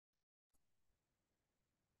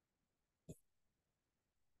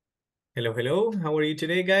Hello, hello. How are you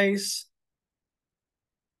today, guys?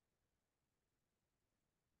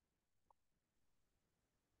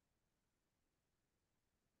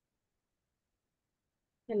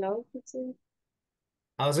 Hello, teacher.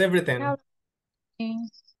 How's everything? How are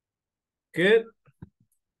Good?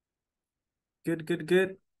 Good, good,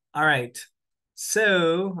 good. All right.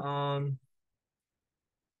 So, all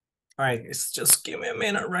right, it's just give me a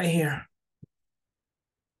minute right here.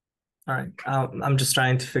 All right, I'm just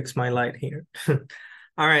trying to fix my light here.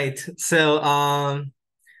 All right, so, all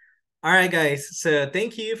right, guys. So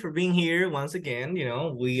thank you for being here once again.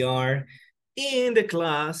 We are in the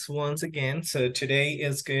class once again. So today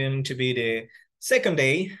is going to be the second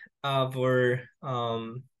day of our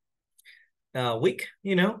week,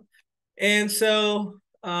 And so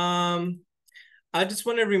I just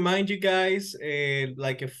want to remind you guys,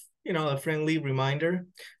 like if, a friendly reminder.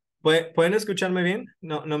 ¿Pueden escucharme bien?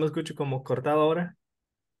 No, no me escucho como cortado ahora.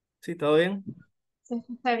 ¿Sí, todo bien? Sí,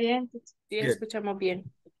 está bien, teacher. Sí, Good. escuchamos bien.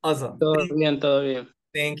 Awesome. Todo bien, todo bien.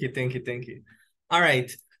 Thank you, thank you, thank you. All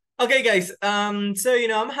right. Okay, guys. So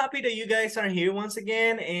I'm happy that you guys are here once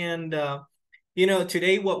again. And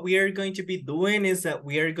today what we are going to be doing is that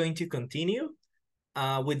we are going to continue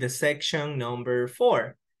with the section number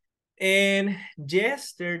 4. And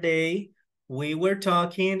yesterday we were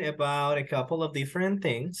talking about a couple of different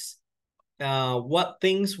things. What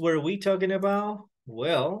things were we talking about?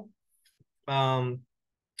 Well,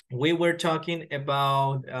 we were talking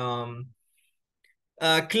about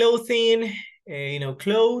clothing,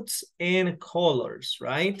 clothes and colors,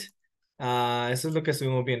 right? Eso es lo que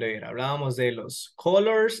estuvimos viendo ayer. Hablábamos de los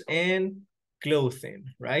colors and clothing,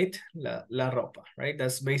 right? La ropa, right?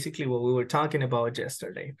 That's basically what we were talking about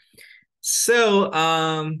yesterday. So,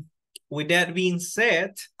 with that being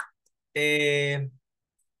said, I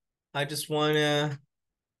just wanna,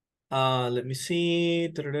 let me see.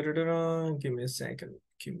 Give me a second.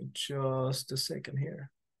 Give me just a second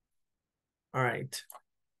here. All right.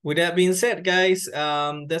 With that being said, guys,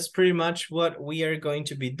 that's pretty much what we are going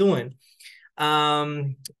to be doing.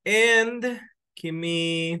 And give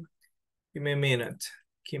me a minute.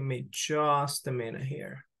 Give me just a minute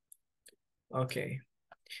here. Okay.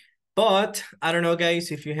 But I don't know,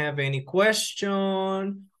 guys, if you have any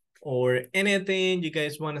question or anything you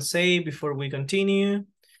guys want to say before we continue.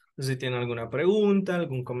 Si tienen alguna pregunta,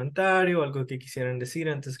 algún comentario, algo que quisieran decir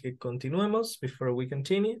antes que continuemos, before we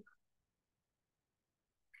continue.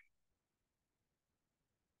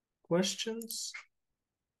 Questions?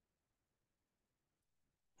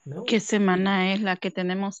 No. ¿Qué semana es la que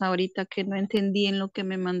tenemos ahorita que no entendí en lo que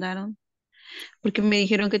me mandaron? Porque me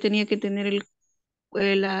dijeron que tenía que tener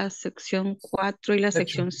la sección 4 y la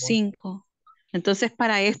Section sección 4. 5. Entonces,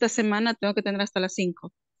 para esta semana tengo que tener hasta las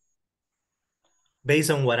 5. Based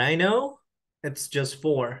on what I know, it's just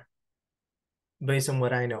 4. Based on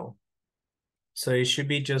what I know. So it should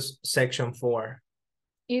be just section 4.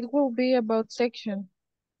 It will be about section,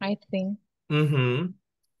 I think. Mm-hmm.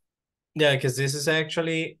 Yeah, because this is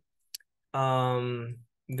actually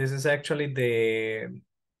this is actually the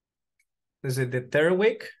third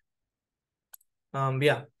week.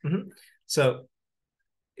 Yeah. So,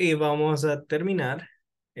 y vamos a terminar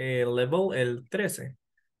el level el 13.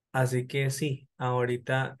 Así que sí,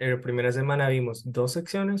 ahorita en la primera semana vimos 2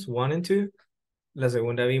 secciones, 1 and 2. La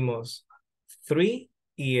segunda vimos 3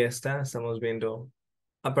 y esta estamos viendo,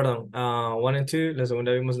 perdón, 1 and 2, la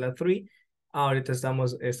segunda vimos la 3. Ahorita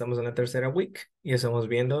estamos en la tercera week y estamos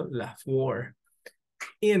viendo la 4.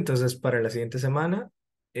 Y entonces para la siguiente semana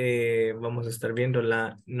vamos a estar viendo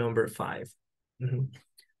la number 5.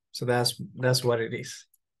 So that's what it is.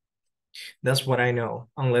 That's what I know.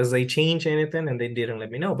 Unless they change anything and they didn't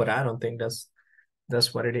let me know, but I don't think that's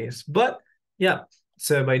what it is. But yeah,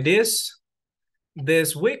 so by this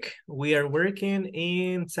week we are working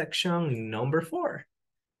in section number 4.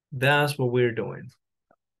 That's what we're doing.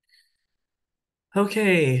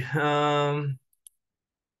 Okay. All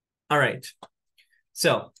right.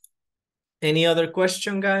 So, any other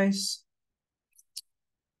question, guys?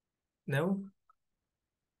 No?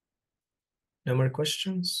 No more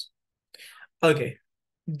questions? Okay.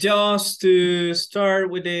 Just to start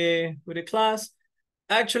with the class,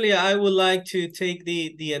 actually, I would like to take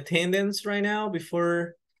the attendance right now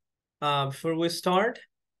before we start.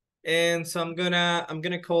 And so I'm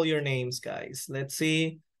gonna call your names, guys. Let's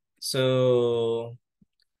see. So,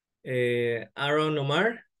 Aaron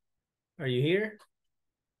Omar, are you here?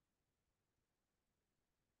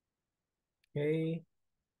 Okay.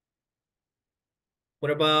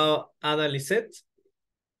 What about Ada Lisette?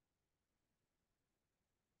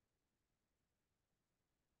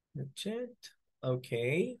 Chat.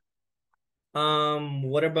 Okay.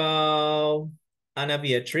 What about Ana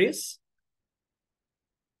Beatriz?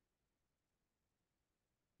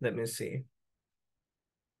 Let me see.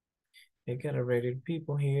 I got rated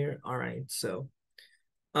people here. All right, so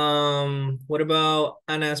what about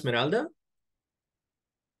Ana Esmeralda?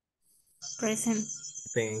 Present.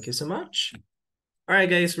 Thank you so much. All right,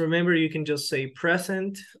 guys, remember you can just say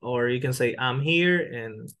present or you can say I'm here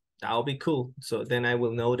and that'll be cool. So then I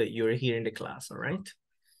will know that you're here in the class, all right?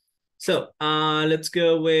 So let's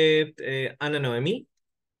go with Ana Noemi.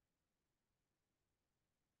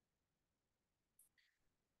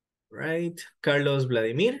 Right, Carlos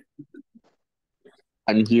Vladimir.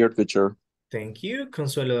 I'm here, teacher. Thank you.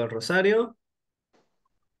 Consuelo del Rosario.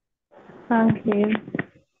 Thank you.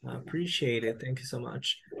 I appreciate it. Thank you so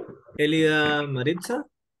much. Elida Maritza.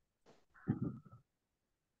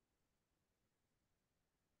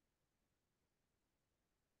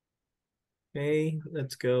 Okay,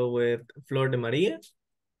 let's go with Flor de Maria.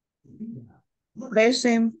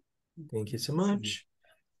 Present. Thank you so much.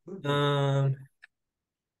 Give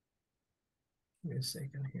me a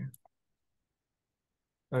second here.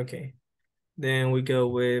 Okay, then we go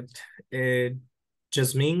with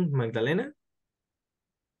Jasmine Magdalena.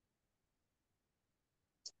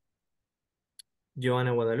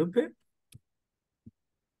 Joana Guadalupe.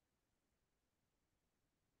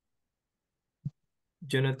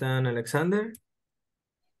 Jonathan Alexander.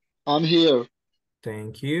 I'm here.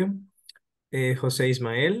 Thank you. Jose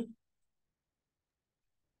Ismael.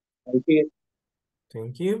 I'm here.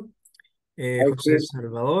 Thank you. I'm Jose here.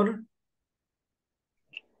 Salvador.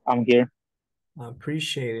 I'm here. I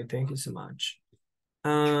appreciate it. Thank you so much.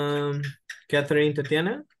 Catherine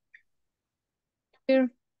Tatiana.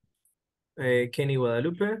 Here. Kenny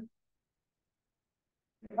Guadalupe.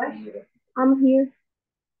 I'm here.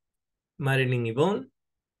 Marilyn Yvonne.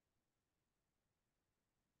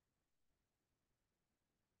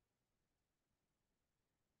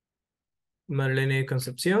 Marlene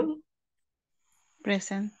Concepción.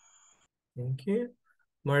 Present. Thank you.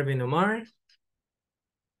 Marvin Omar.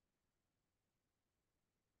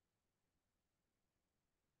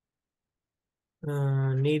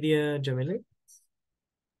 Nidia Jamile.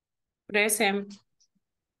 Present.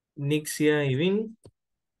 Nixia Ivin.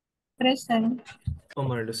 Present.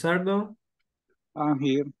 Omar Luzardo. I'm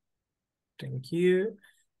here. Thank you.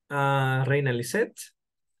 Reina Lisette.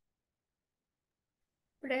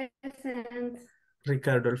 Present.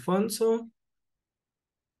 Ricardo Alfonso.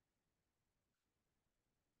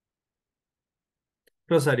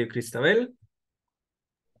 Rosario Cristabel.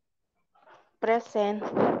 Present.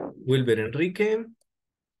 Wilber Enrique.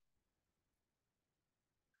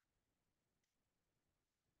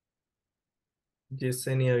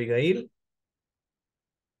 Yesenia Abigail.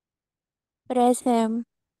 Present.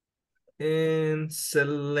 And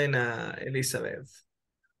Selena Elizabeth.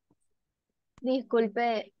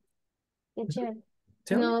 Disculpe, teacher.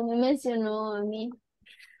 Tell me. No me mencionó a mí.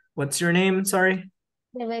 What's your name? Sorry.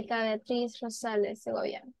 Rebeca Beatriz Rosales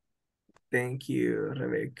Segovia. Thank you,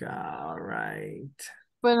 Rebecca. All right.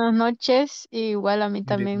 Buenas noches, igual a mí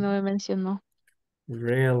también no me mencionó.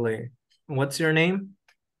 Really? What's your name?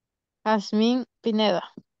 Jazmín Pineda.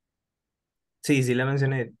 Sí, sí la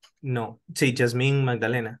mencioné. No. Sí, Jasmine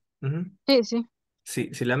Magdalena. Ujú. Sí, sí.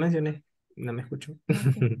 Sí, sí la mencioné. No me escucho. Ok.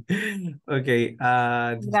 Ok,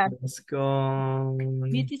 Gracias. después con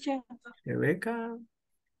Mi teacher. Rebecca.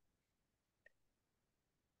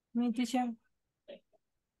 Mi teacher.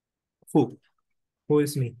 Who? Who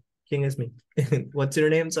is me? ¿Quién es me? What's your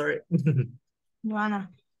name? Sorry. Joana.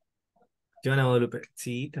 Joana Guadalupe.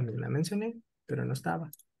 Sí, también la mencioné, pero no estaba.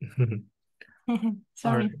 All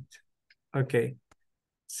Sorry. right. Okay.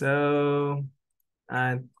 So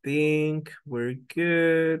I think we're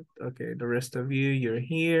good. Okay, the rest of you, you're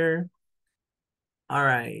here. All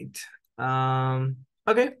right.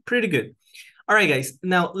 Okay, pretty good. All right, guys.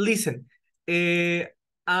 Now listen.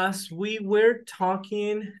 As we were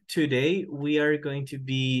talking today, we are going to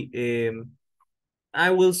be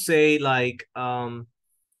I will say like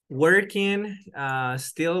working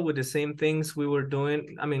still with the same things we were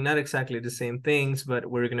doing. I mean, not exactly the same things, but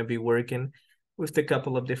we're gonna be working with a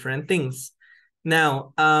couple of different things.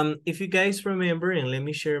 Now, if you guys remember, and let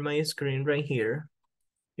me share my screen right here.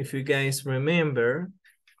 If you guys remember,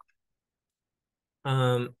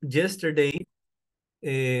 yesterday,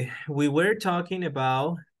 we were talking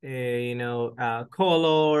about,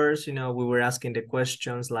 colors, we were asking the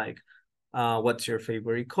questions like, what's your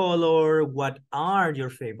favorite color? What are your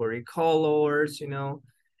favorite colors,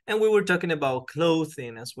 And we were talking about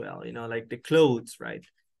clothing as well, like the clothes, right?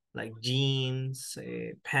 Like jeans,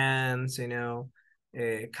 pants,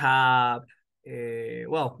 cap,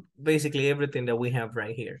 well, basically everything that we have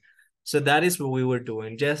right here. So that is what we were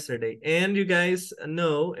doing yesterday. And you guys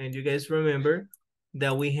know, and you guys remember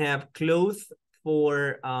that we have clothes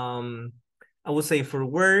for, I would say for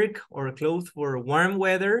work, or clothes for warm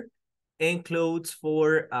weather, and clothes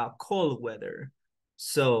for cold weather.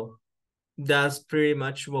 So that's pretty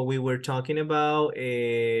much what we were talking about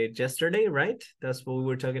yesterday, right? That's what we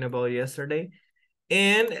were talking about yesterday.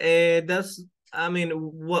 And that's, I mean,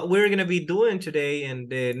 what we're going to be doing today and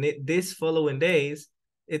this following days,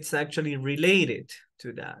 it's actually related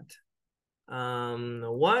to that.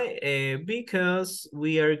 Why? Because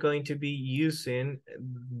we are going to be using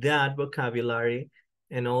that vocabulary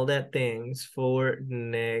and all that things for the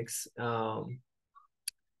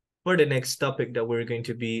next topic that we're going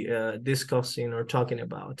to be discussing or talking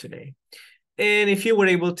about today. And if you were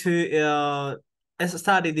able to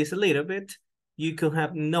study this a little bit, you could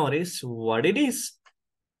have noticed what it is.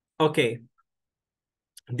 Okay,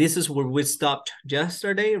 this is where we stopped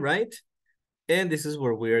yesterday, right? And this is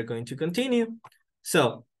where we are going to continue.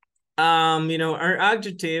 So, our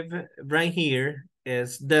adjective right here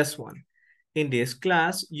is this one. In this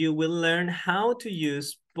class, you will learn how to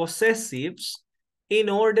use possessives in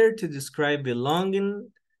order to describe belonging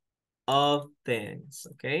of things,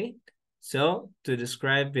 okay? So, to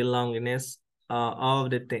describe belongingness of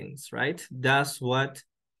the things, right? That's what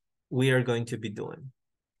we are going to be doing.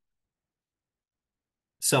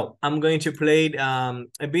 So, I'm going to play a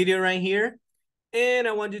video right here, and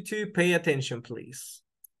I want you to pay attention, please.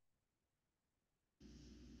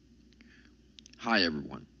 Hi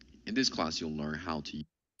everyone. In this class, you'll learn how to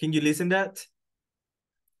Can you listen to that?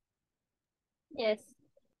 Yes.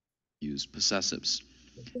 use possessives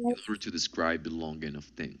in order to describe belonging of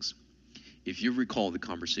things. If you recall the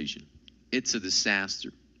conversation, it's a disaster,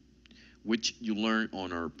 which you learned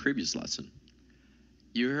on our previous lesson.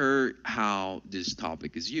 You heard how this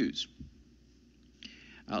topic is used.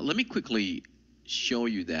 Let me quickly show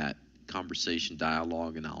you that conversation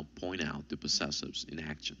dialogue, and I'll point out the possessives in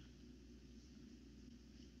action.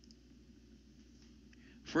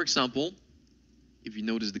 For example, if you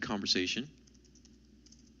notice the conversation,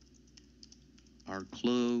 our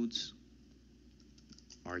clothes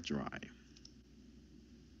are dry.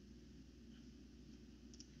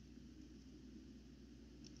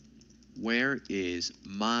 Where is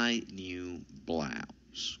my new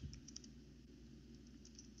blouse?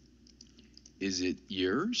 Is it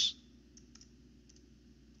yours?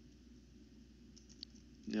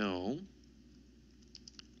 No,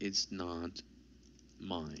 it's not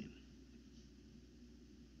mine.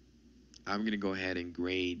 I'm going to go ahead and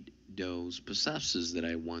grade those possessives that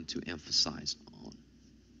I want to emphasize on.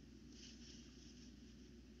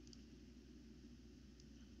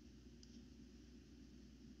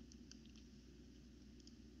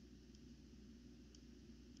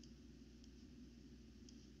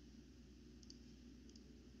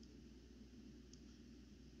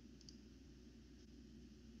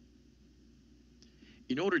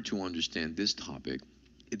 In order to understand this topic,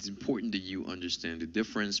 it's important that you understand the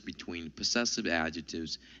difference between possessive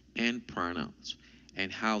adjectives and pronouns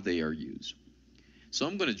and how they are used. So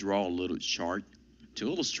I'm going to draw a little chart to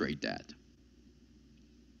illustrate that.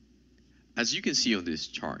 As you can see on this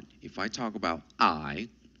chart, if I talk about I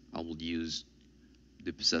will use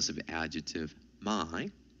the possessive adjective my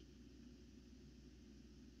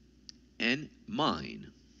and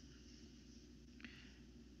mine.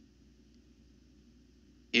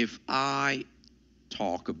 If I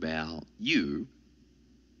talk about you,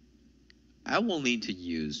 I will need to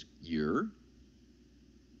use your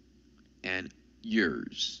and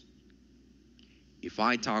yours. If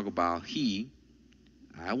I talk about he,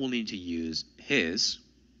 I will need to use his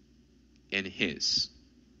and his.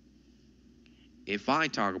 If I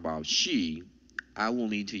talk about she, I will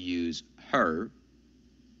need to use her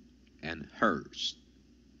and hers.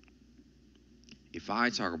 If I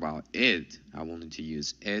talk about it, I will need to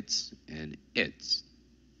use its and its.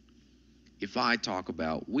 If I talk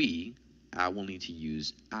about we, I will need to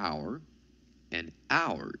use our and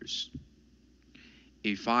ours.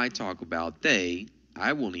 If I talk about they,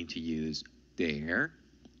 I will need to use their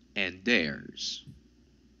and theirs.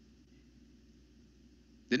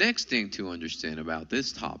 The next thing to understand about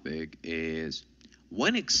this topic is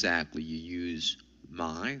when exactly you use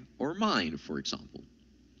my or mine, for example.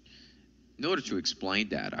 In order to explain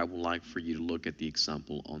that, I would like for you to look at the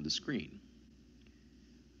example on the screen.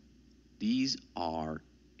 These are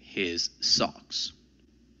his socks.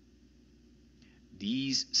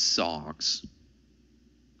 These socks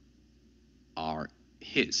are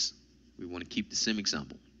his. We want to keep the same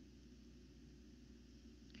example.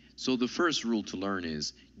 So the first rule to learn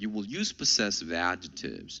is You will use possessive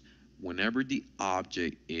adjectives whenever the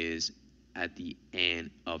object is at the end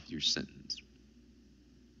of your sentence.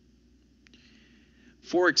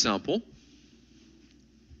 For example,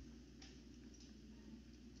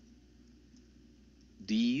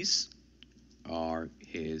 these are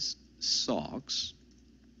his socks.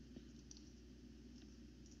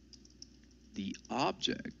 The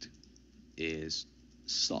object is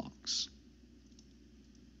socks.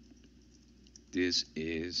 This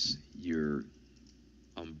is your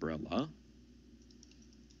umbrella.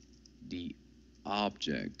 The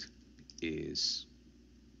object is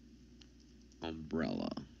umbrella.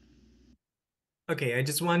 Okay, I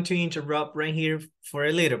just want to interrupt right here for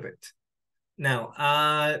a little bit. Now,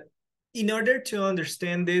 in order to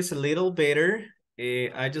understand this a little better,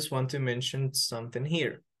 I just want to mention something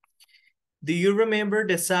here. Do you remember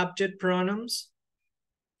the subject pronouns?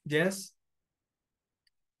 Yes?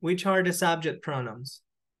 Which are the subject pronouns?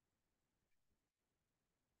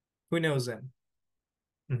 Who knows them?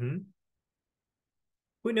 Who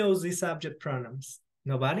knows the subject pronouns?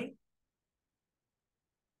 Nobody?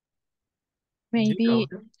 You know Maybe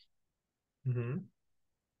them.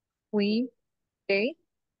 we, they.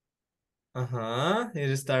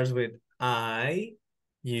 It starts with I,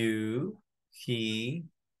 you, he,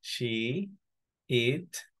 she,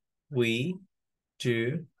 it, we,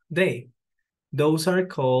 you, they. Those are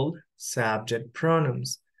called subject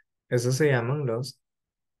pronouns. Esos se llaman los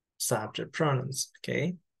subject pronouns,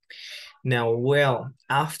 okay? Now, well,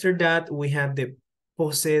 after that, we have the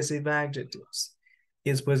possessive adjectives.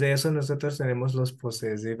 Y después de eso, nosotros tenemos los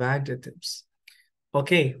possessive adjectives.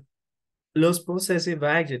 Ok, los possessive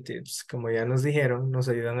adjectives, como ya nos dijeron, nos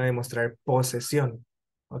ayudan a demostrar posesión,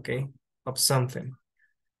 ok, of something.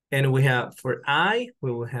 And we have, for I, we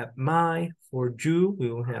will have my. For you, we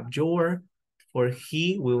will have your. For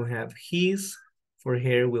he, we will have his. For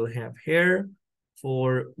her, we'll have her.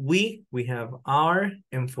 For we have our.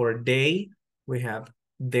 And for they, we have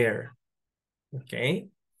their. Okay.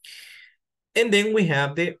 And then we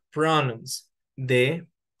have the pronouns, the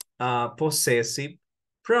possessive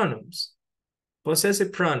pronouns.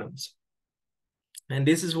 Possessive pronouns. And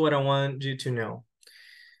this is what I want you to know.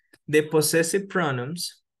 The possessive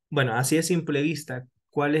pronouns, bueno, así a simple vista,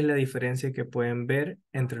 ¿cuál es la diferencia que pueden ver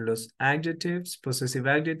entre los adjectives, possessive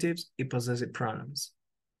adjectives y possessive pronouns?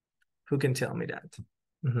 Who can tell me that?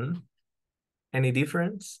 Any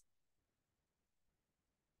difference?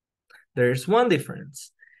 There's one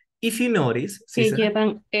difference. If you notice, Que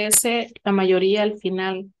llevan S la mayoría al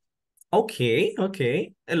final. Okay.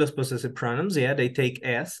 And los possessive pronouns, yeah, they take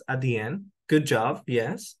S at the end. Good job,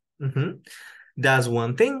 yes. That's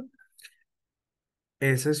one thing.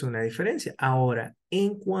 Esa es una diferencia. Ahora,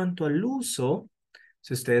 en cuanto al uso,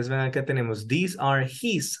 si ustedes ven acá tenemos, these are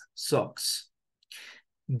his socks.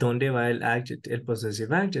 ¿Dónde va el adjective, el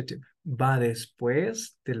possessive adjective? Va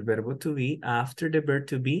después del verbo to be, after the verb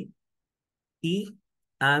to be, y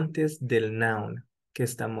antes del noun que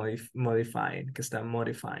está modifying.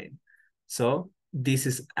 So, this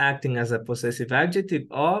is acting as a possessive adjective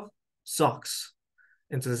of socks.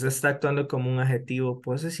 Entonces está actuando como un adjetivo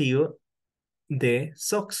posesivo de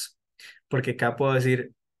socks. Porque acá puedo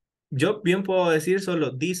decir, yo bien puedo decir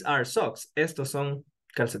solo, these are socks. Estos son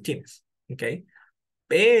calcetines. ¿Ok?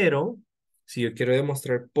 Pero, si yo quiero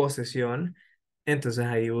demostrar posesión, entonces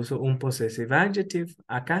ahí uso un possessive adjective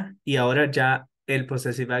acá. Y ahora ya el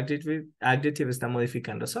possessive adjective está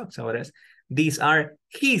modificando socks. Ahora es, these are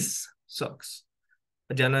his socks.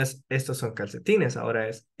 Ya no es, estos son calcetines. Ahora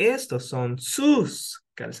es, estos son sus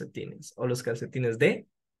calcetines. O los calcetines de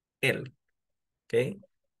él. ¿Ok?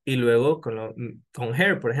 Y luego con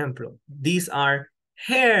her, por ejemplo. These are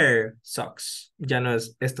her socks. Ya no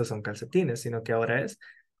es, estos son calcetines, sino que ahora es,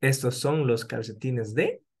 estos son los calcetines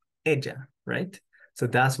de ella. Right? So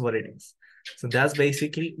that's what it is. So that's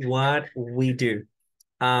basically what we do.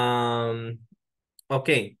 Ok.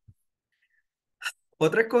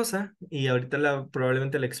 Otra cosa, y ahorita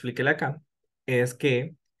probablemente la expliqué acá, es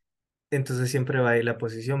que entonces siempre va a ir la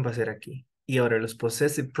posición, va a ser aquí. Y ahora los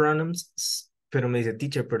possessive pronouns, pero me dice,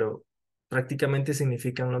 teacher, pero prácticamente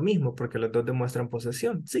significan lo mismo porque los dos demuestran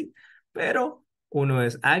posesión, sí. Pero uno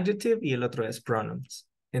es adjective y el otro es pronouns.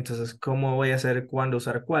 Entonces, ¿cómo voy a hacer cuándo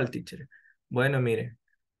usar cuál, teacher? Bueno, mire,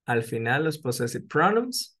 al final los possessive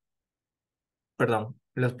pronouns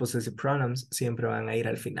siempre van a ir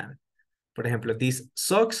al final. Por ejemplo, these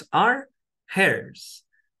socks are hers.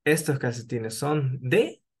 Estos calcetines son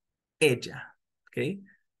de ella. ¿Ok?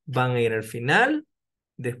 Van a ir al final,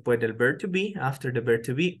 después del verb to be, after the verb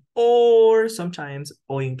to be, or sometimes,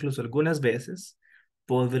 o incluso algunas veces,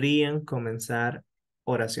 podrían comenzar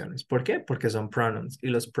oraciones. ¿Por qué? Porque son pronouns y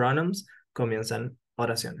los pronouns comienzan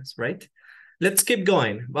oraciones, right? Let's keep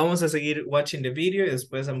going. Vamos a seguir watching the video y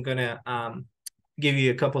después I'm gonna give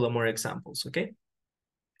you a couple of more examples, okay?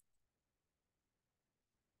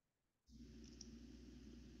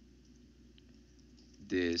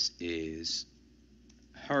 This is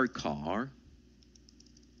her car.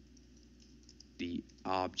 The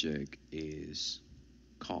object is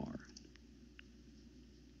car.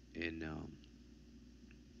 And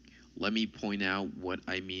let me point out what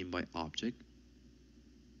I mean by object.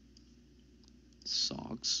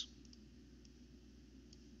 Socks,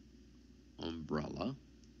 umbrella,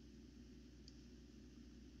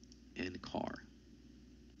 and car.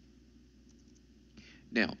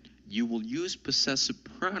 Now, you will use possessive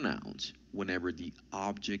pronouns whenever the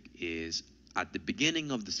object is at the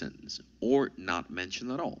beginning of the sentence or not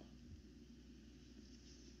mentioned at all.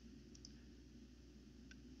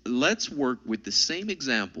 Let's work with the same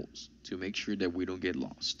examples to make sure that we don't get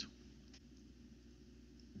lost.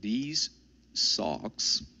 These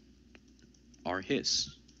socks are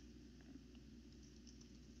his.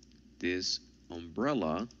 This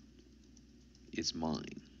umbrella is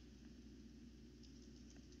mine.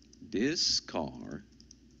 This car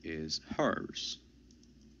is hers.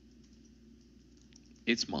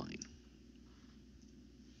 It's mine.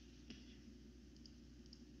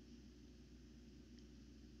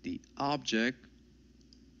 The object,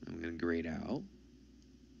 I'm going to grade out.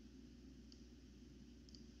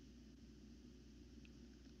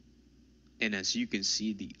 And as you can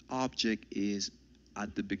see, the object is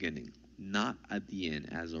at the beginning, not at the end,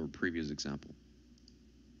 as our previous example.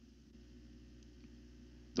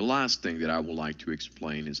 The last thing that I would like to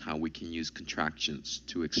explain is how we can use contractions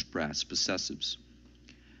to express possessives.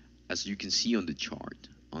 As you can see on the chart,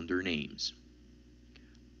 under names,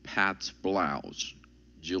 Pat's blouse,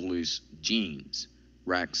 Julie's jeans,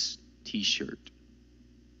 Rex's t-shirt.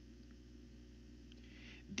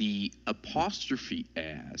 The apostrophe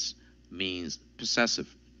S means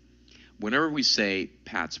possessive. Whenever we say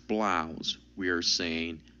Pat's blouse, we are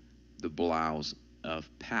saying the blouse of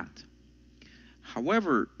Pat.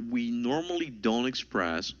 However, we normally don't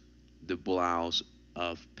express the blouse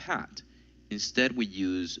of Pat. Instead, we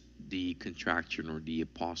use the contraction or the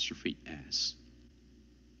apostrophe S.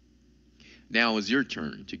 Now it's your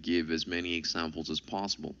turn to give as many examples as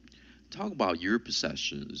possible. Talk about your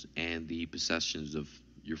possessions and the possessions of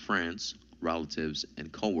your friends, relatives,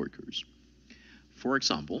 and coworkers. For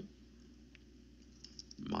example,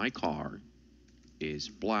 my car is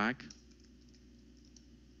black.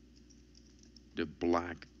 The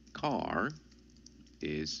black car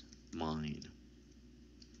is mine.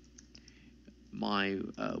 My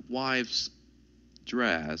wife's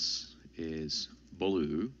dress is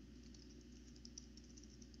blue.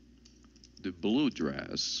 The blue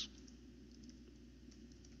dress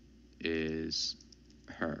is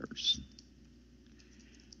hers.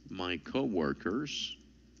 My coworker's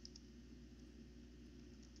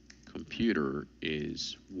computer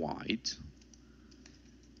is white.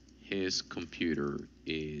 His computer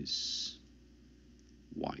is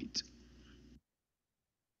white.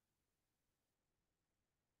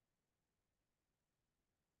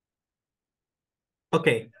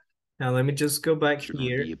 Okay, now let me just go back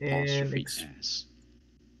here The and apostrophe S.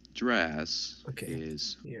 Dress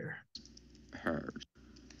is here. hers.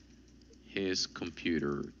 His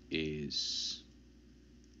computer is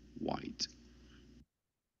white.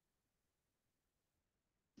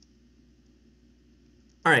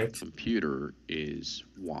 All right. Computer is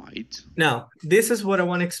white. Now, this is what I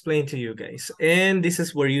want to explain to you guys. And this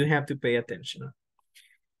is where you have to pay attention.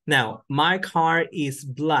 Now, my car is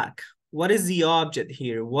black. What is the object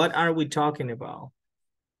here? What are we talking about?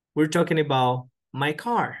 We're talking about my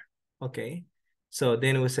car. Okay. So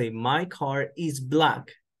then we say my car is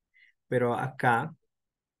black. Pero acá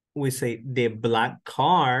we say the black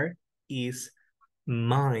car is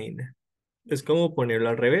mine. Es como ponerlo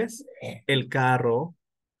al revés. El carro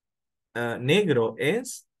negro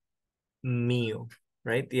es mío,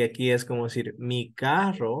 right? Y aquí es como decir, mi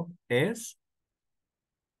carro es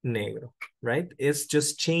negro, right? It's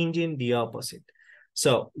just changing the opposite.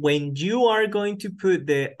 So when you are going to put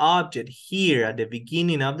the object here at the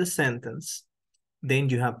beginning of the sentence, then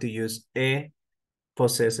you have to use a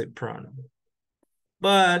possessive pronoun.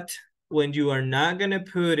 But when you are not going to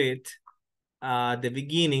put it at the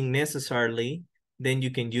beginning necessarily, then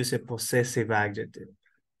you can use a possessive adjective.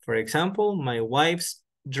 For example, my wife's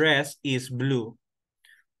dress is blue.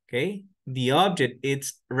 Okay, the object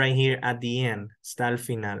is right here at the end, está al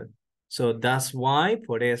final. So that's why,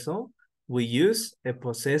 por eso, we use a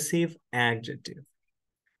possessive adjective.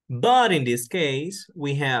 But in this case,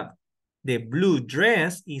 we have the blue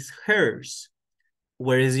dress is hers.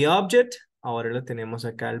 Where is the object? Ahora lo tenemos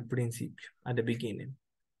acá al principio, at the beginning.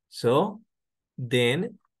 So,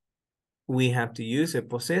 then we have to use a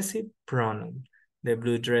possessive pronoun. The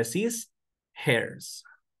blue dress is hers.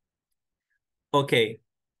 Okay.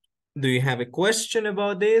 Do you have a question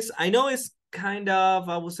about this? I know it's kind of,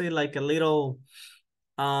 I would say like a little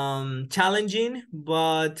challenging,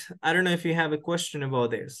 but I don't know if you have a question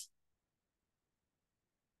about this.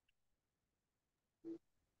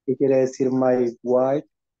 ¿Qué quiere decir my white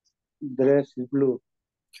dress is blue?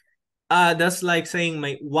 That's like saying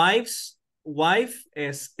my wife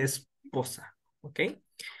es esposa, ¿ok?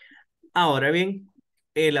 Ahora bien,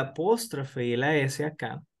 el apóstrofe y la S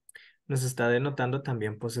acá nos está denotando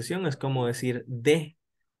también posesión. Es como decir de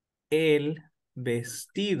el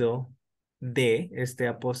vestido de, este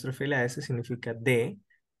apóstrofe y la S significa de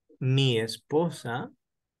mi esposa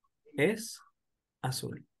es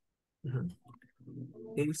azul.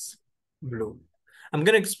 Is blue. I'm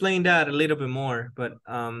going to explain that a little bit more, but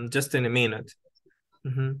just in a minute.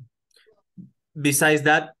 Besides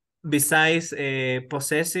that, besides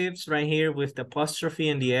possessives right here with the apostrophe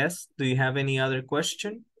and the S, do you have any other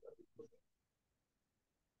question?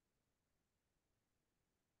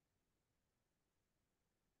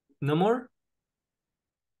 No more?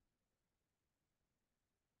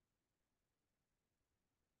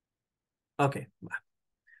 Okay.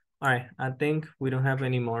 All right. I think we don't have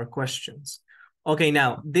any more questions. Okay,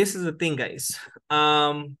 now this is the thing, guys.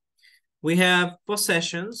 We have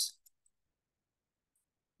possessions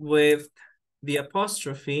with the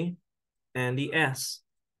apostrophe and the S.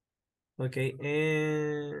 Okay,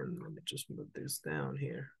 and let me just move this down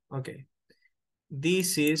here. Okay.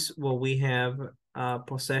 This is what we have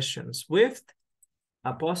possessions with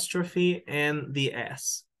apostrophe and the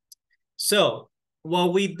S. So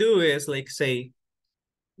what we do is like say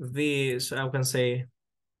this, I can say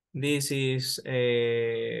this is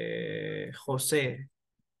Jose's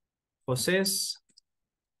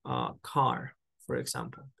car, for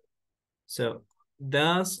example. So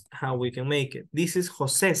that's how we can make it. This is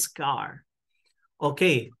Jose's car.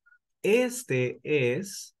 Okay, este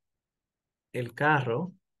es el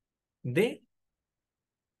carro de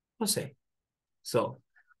José. So,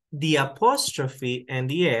 the apostrophe and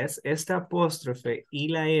the S, esta apóstrofe y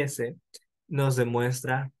la S nos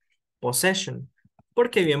demuestra possession.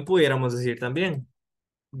 Porque bien pudiéramos decir también,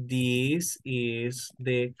 this is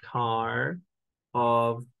the car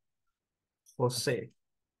of José.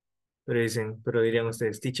 Pero dirían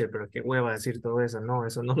ustedes, teacher, pero qué hueva decir todo eso. No,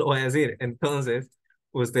 eso no lo voy a decir. Entonces,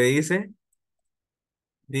 usted dice,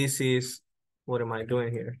 this is, what am I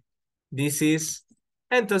doing here? This is,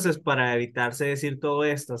 entonces para evitarse decir todo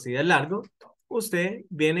esto así de largo, usted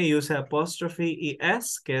viene y usa apóstrofe y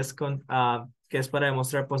S, que es para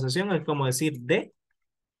demostrar posesión, es como decir de,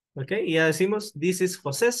 ¿ok? Y ya decimos, this is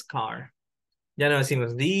José's car. Ya no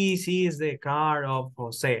decimos, this is the car of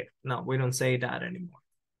José. No, we don't say that anymore.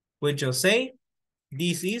 We just say,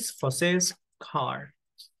 this is José's car.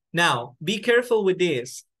 Now, be careful with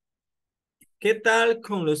this. ¿Qué tal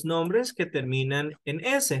con los nombres que terminan en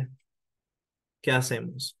S? ¿Qué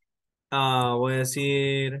hacemos? Voy a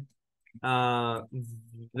decir,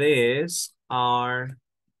 these are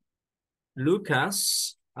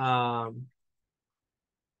Lucas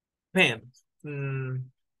pen,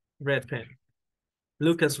 red pen.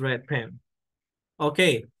 Lucas red pen. Ok,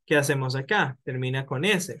 ¿qué hacemos acá? Termina con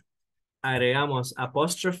S. Agregamos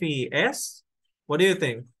apostrophe S. What do you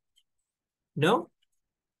think? No?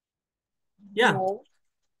 Yeah. No.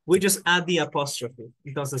 We just add the apostrophe.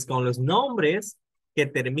 Entonces, con los nombres que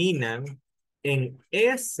terminan en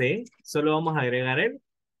S, solo vamos a agregar el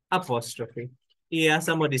apostrophe. Y ya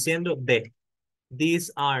estamos diciendo de.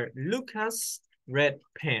 These are Lucas red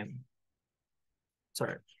pen.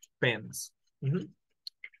 Sorry, pens.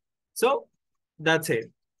 So, that's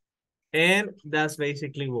it. And that's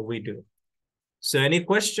basically what we do. So, any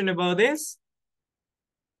question about this?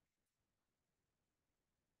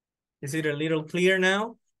 Is it a little clear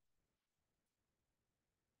now?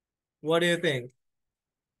 What do you think?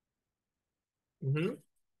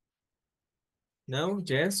 No?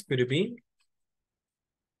 Yes? Could it be?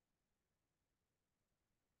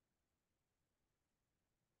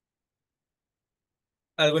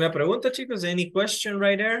 ¿Alguna pregunta, chicos? Any question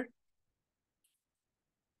right there?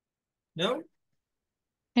 No?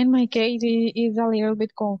 In my case, it is a little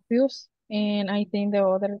bit confused, and I think the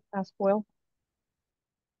other as well.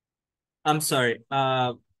 I'm sorry.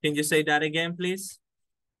 Can you say that again, please?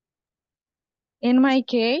 In my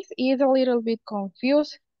case, it's a little bit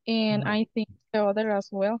confused, and I think the other as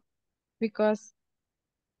well, because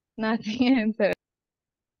Nothing answer.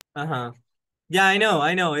 Uh-huh. Yeah, I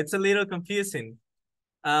know. It's a little confusing.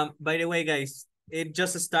 By the way, guys, it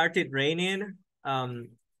just started raining.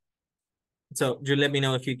 So you let me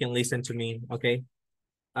know if you can listen to me, okay?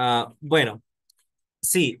 Bueno,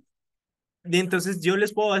 sí. Y entonces yo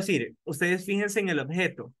les puedo decir, ustedes fíjense en el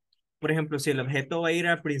objeto. Por ejemplo, si el objeto va a ir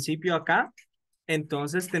al principio acá,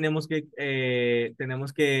 entonces tenemos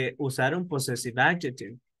que usar un possessive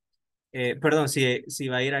adjective. Perdón, si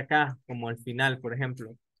va a ir acá, como al final, por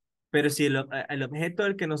ejemplo. Pero si el objeto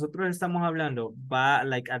del que nosotros estamos hablando va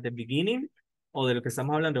like at the beginning o de lo que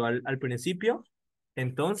estamos hablando al principio,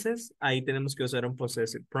 entonces ahí tenemos que usar un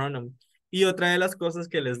possessive pronoun. Y otra de las cosas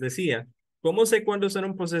que les decía, ¿cómo sé cuándo usar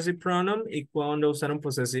un possessive pronoun y cuándo usar un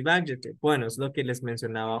possessive adjective? Bueno, es lo que les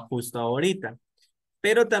mencionaba justo ahorita.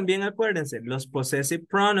 Pero también acuérdense, los possessive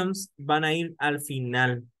pronouns van a ir al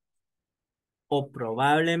final o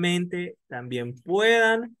probablemente también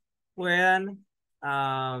puedan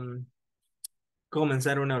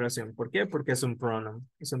comenzar una oración. ¿Por qué? Porque es un pronoun,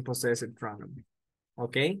 es un possessive pronoun.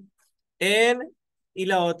 ¿Ok? Y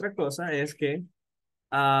la otra cosa es que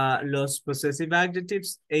los possessive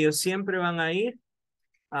adjectives, ellos siempre van a ir,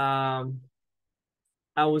 I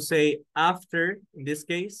would say after, in this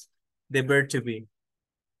case, the verb to be.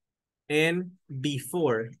 And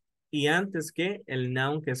before. Y antes que el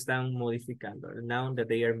noun que están modificando, el noun that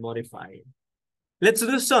they are modifying. Let's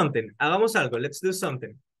do something. Hagamos algo. Let's do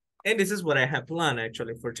something. And this is what I have planned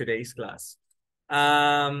actually for today's class.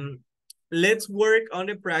 Let's work on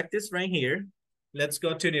the practice right here. Let's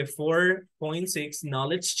go to the 4.6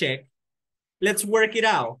 knowledge check. Let's work it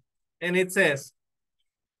out. And it says,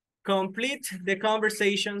 complete the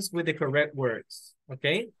conversations with the correct words.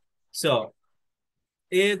 Okay. So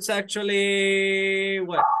it's actually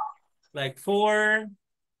what? Like 4,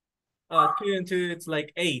 2 and 2, it's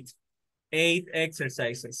like 8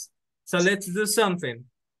 exercises. So let's do something.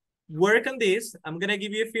 Work on this. I'm going to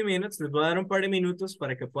give you a few minutes. Les voy a dar un par de minutos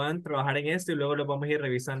para que puedan trabajar en esto y luego lo vamos a ir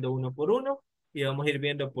revisando uno por uno y vamos a ir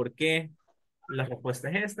viendo por qué la respuesta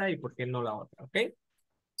es esta y por qué no la otra. Okay?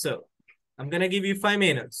 So, I'm going to give you 5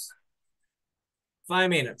 minutes. 5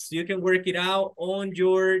 minutes. You can work it out on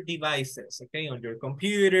your devices, okay? On your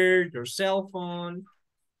computer, your cell phone,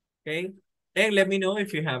 okay? And let me know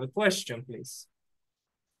if you have a question, please.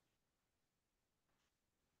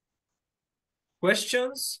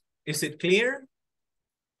 Questions? Is it clear?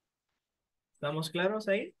 ¿Estamos claros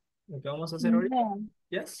ahí? ¿Lo que vamos a hacer ahorita? No.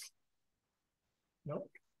 Yes? No?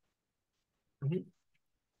 Mhm.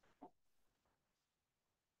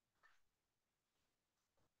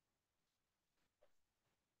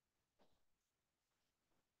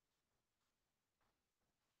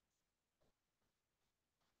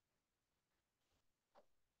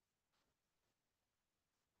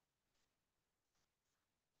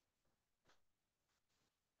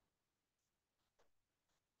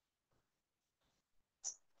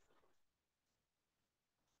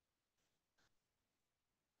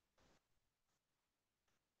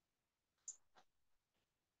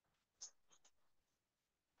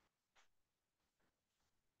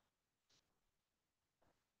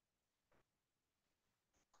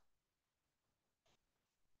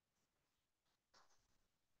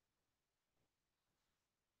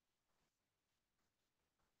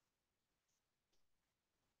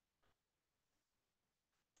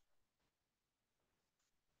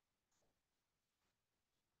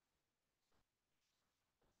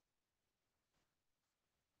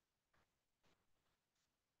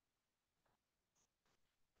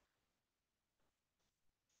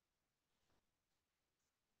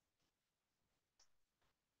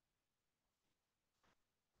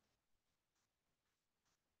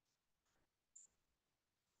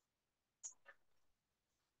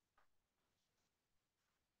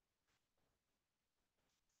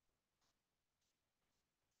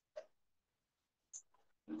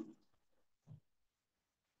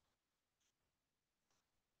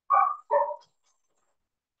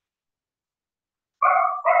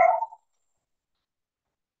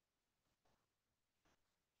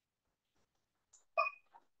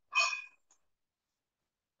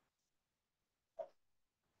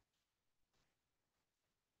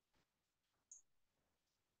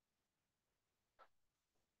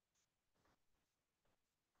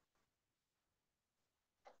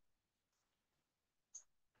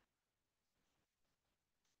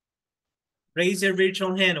 Raise your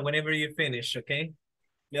virtual hand whenever you finish, okay?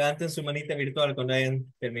 Levanten su manita virtual cuando hayan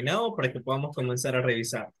terminado para que podamos comenzar a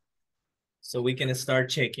revisar. So we can start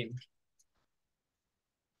checking.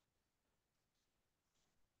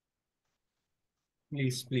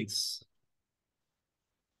 Please, please.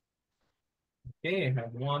 Okay, I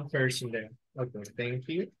have one person there. Okay, thank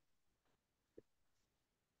you.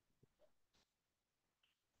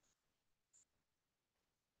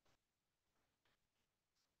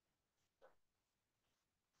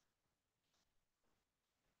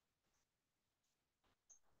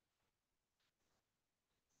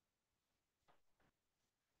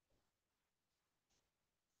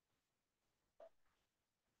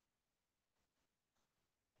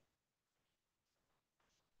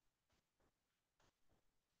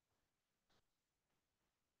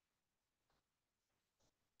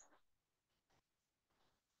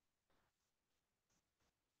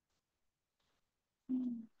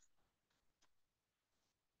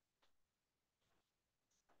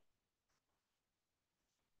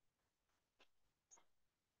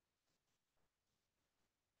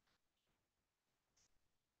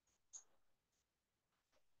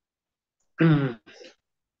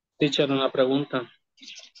 Teacher, una pregunta.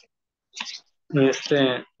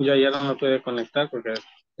 Yo ayer no me pude conectar porque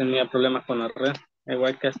tenía problemas con la red,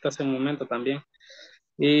 igual que hasta hace un momento también.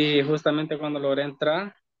 Y justamente cuando logré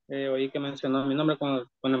entrar, oí que mencionó mi nombre cuando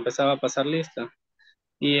empezaba a pasar lista.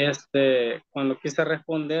 Y cuando quise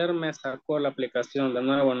responder, me sacó la aplicación de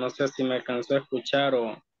nuevo. No sé si me alcanzó a escuchar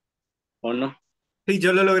o no. Sí,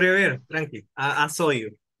 yo lo logré ver, tranqui. I saw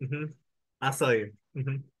you. I saw you.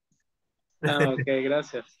 Ah, ok,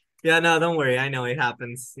 gracias. Yeah, no, don't worry. I know it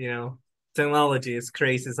happens. You know, technology is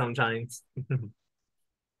crazy sometimes.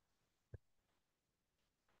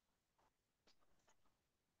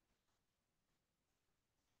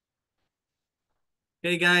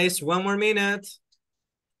 Okay, guys, one more minute.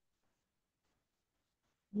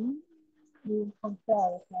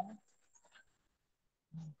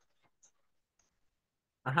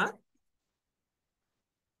 Uh-huh.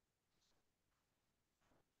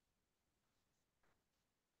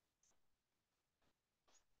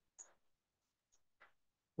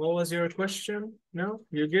 What was your question? No,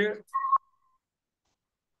 you're good?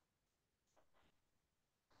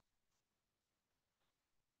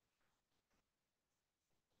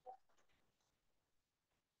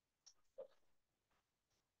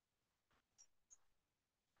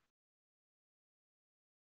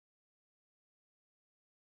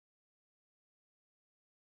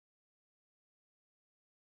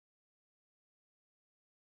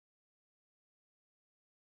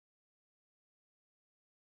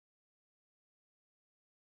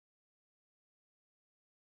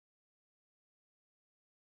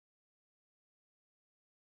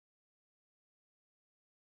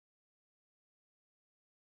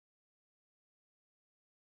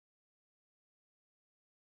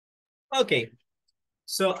 Okay,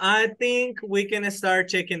 so I think we can start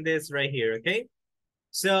checking this right here, okay?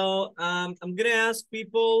 So I'm gonna ask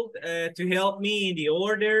people to help me in the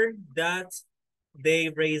order that they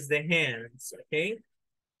raise their hands, okay?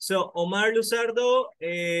 So Omar Luzardo,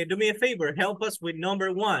 do me a favor, help us with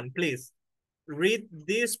number 1, please. Read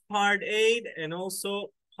this part A and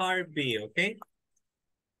also part B, okay?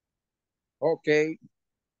 Okay.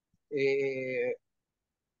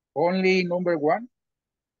 Only number 1?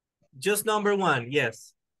 Just number 1,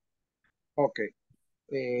 yes. Okay.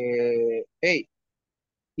 Hey,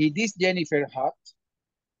 is this Jennifer hot?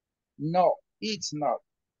 No, it's not.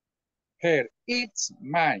 Her, it's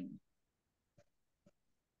mine.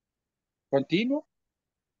 Continue.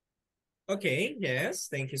 Okay, yes,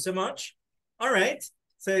 thank you so much. All right,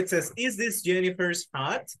 so it says, is this Jennifer's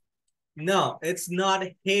hot? No, it's not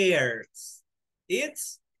hers.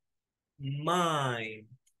 It's mine.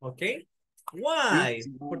 Okay, why?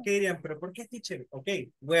 ¿Por qué dirían, pero por qué, teacher? Okay,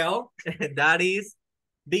 well, that is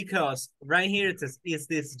because right here it says, is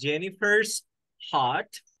this Jennifer's hot?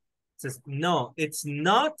 It says, no, it's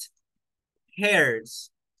not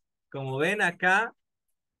hers. Como ven acá,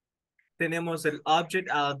 tenemos el object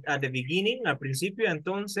at the beginning, al principio,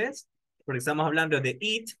 entonces, porque estamos hablando de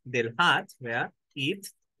it, del hat, ¿verdad? It.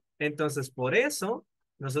 Entonces, por eso,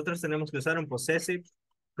 nosotros tenemos que usar un possessive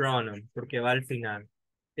pronoun, porque va al final.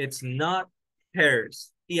 It's not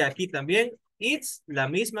hers. Y aquí también, it's la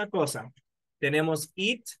misma cosa. Tenemos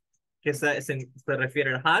it, que se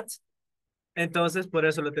refiere al hat. Entonces, por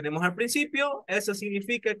eso lo tenemos al principio. Eso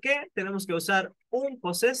significa que tenemos que usar un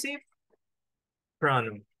possessive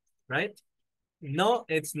pronoun, right? No,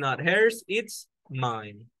 it's not hers, it's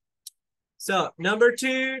mine. So, number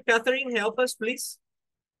 2, Catherine, help us, please.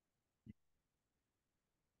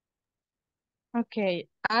 Okay,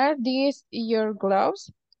 are these your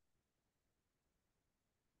gloves?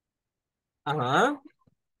 Uh-huh.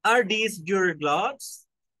 Are these your gloves?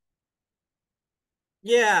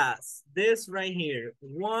 Yes, this right here.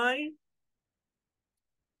 Why?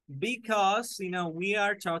 Because, you know, we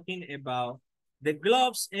are talking about The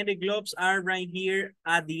gloves and the gloves are right here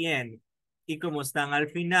at the end. Y como están al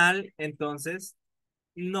final, entonces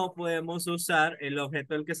no podemos usar el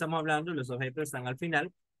objeto del que estamos hablando, los objetos están al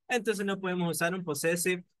final, entonces no podemos usar un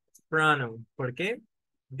possessive pronoun. ¿Por qué?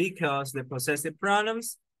 Because the possessive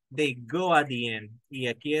pronouns, they go at the end. Y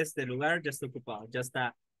aquí este lugar ya está ocupado, ya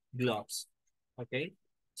está gloves. Okay?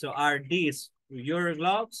 So are these your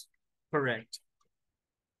gloves? Correct.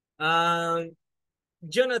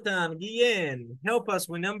 Jonathan, Guillen, help us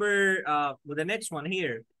with with the next one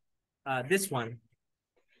here. This one.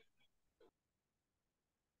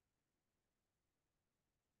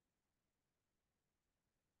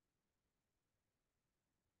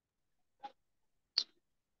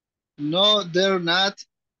 No, they're not.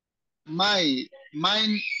 Mine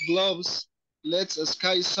gloves. Let's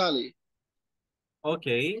sky Sally.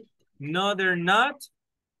 Okay. No, they're not.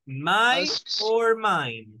 My or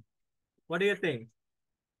mine? What do you think?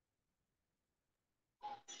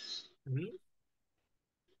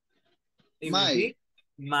 It would be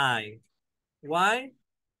my. Why?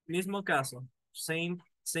 Mismo caso. Same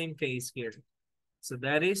case here. So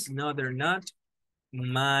that is, no, they're not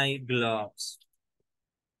my gloves.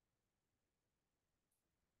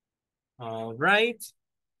 All right.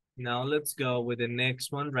 Now let's go with the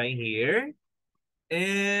next one right here.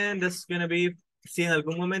 And that's gonna be, si en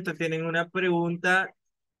algún momento tienen una pregunta,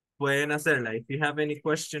 pueden hacerla. If you have any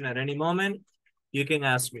question at any moment, you can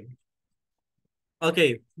ask me.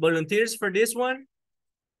 Okay, volunteers for this one?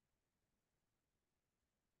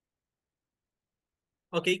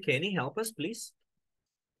 Okay, Kenny, help us, please.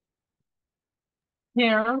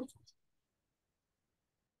 Here.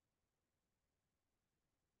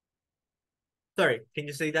 Sorry, can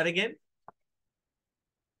you say that again?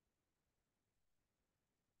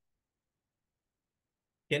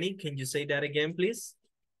 Kenny, can you say that again, please?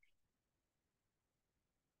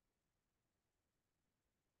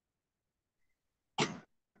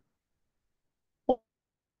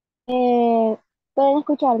 ¿Pueden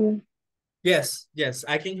escucharme? Yes,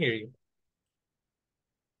 I can hear you.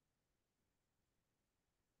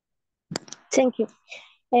 Thank you.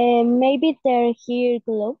 Maybe they're here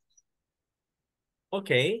gloves.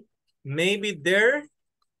 Okay, maybe they're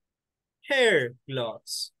hair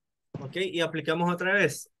gloves. Ok, y aplicamos otra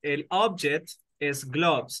vez. El object es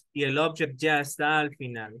gloves y el object ya está al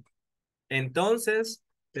final. Entonces,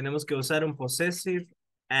 tenemos que usar un possessive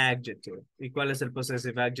adjective. ¿Y cuál es el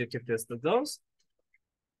possessive adjective de estos dos?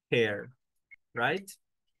 Hair, right?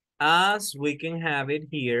 As we can have it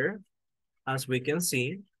here, as we can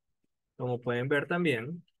see, como pueden ver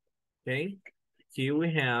también, okay? Here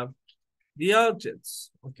we have the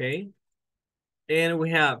objects, okay? And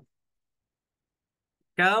we have,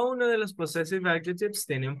 cada uno de los possessive adjectives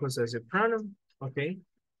tiene un possessive pronoun, okay?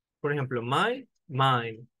 Por ejemplo, my,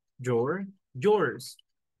 mine, your, yours,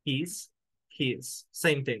 his, his,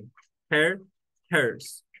 same thing. Her,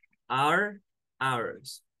 hers, our,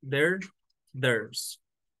 ours, their, theirs,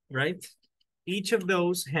 right? Each of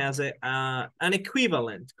those has an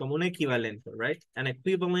equivalent, como un equivalente, right? An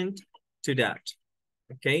equivalent to that.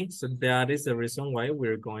 Okay, so that is the reason why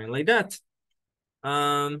we're going like that.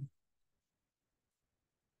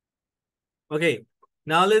 Okay,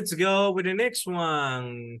 now let's go with the next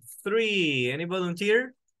one. 3, any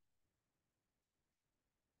volunteer?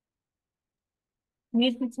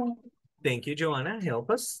 Me, teacher. Thank you, Joanna,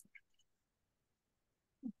 help us.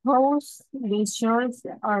 Whose shorts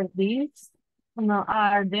are these? No,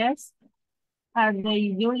 are these? Are they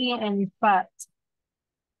Julia and Pat?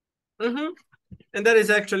 And that is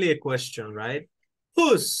actually a question, right?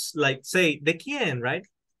 Whose, like say, de quién, right?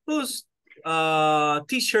 Whose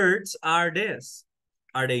t-shirts are this?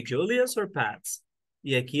 Are they Julia's or Pat's?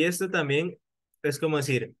 Y aquí esto también es como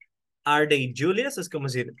decir, are they Julia's? Es como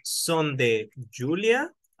decir, son de Julia.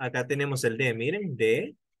 Acá tenemos el de, miren,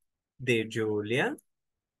 de Julia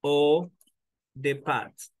o de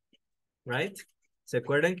Pat, right? ¿Se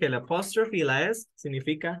acuerdan que el apóstrofe y la S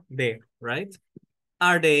significa de, right?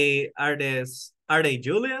 Are they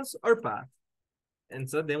Julia's or Pat? And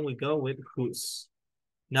so then we go with whose.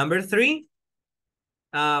 Number 3.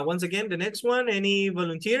 Once again, the next one, any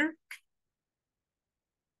volunteer?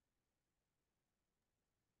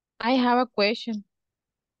 I have a question.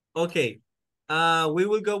 Okay. We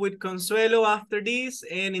will go with Consuelo after this.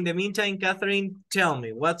 And in the meantime, Catherine, tell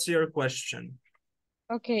me, what's your question?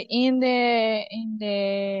 Okay, in this,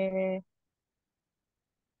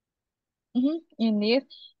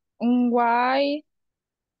 why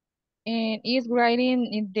and is writing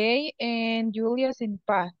in they and Julius in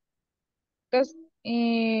past? Because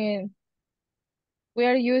we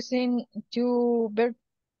are using two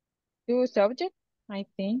subjects, I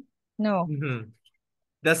think. No,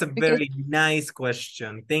 That's a because very nice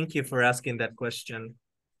question. Thank you for asking that question.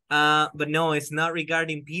 But no, it's not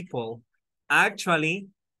regarding people. Actually,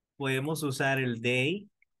 podemos usar el they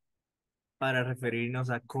para referirnos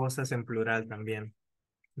a cosas en plural también.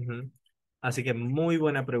 Así que muy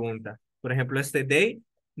buena pregunta. Por ejemplo, este they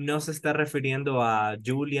no se está refiriendo a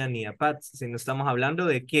Julia ni a Pat, sino estamos hablando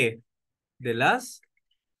de qué? De las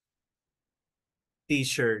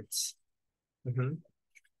t-shirts.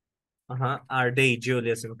 Are they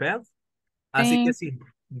Julia's and Pat? Así que sí,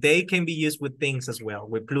 they can be used with things as well,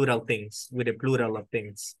 with plural things, with a plural of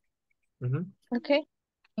things. okay.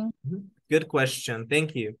 Good question.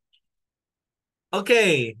 Thank you.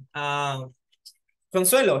 Okay.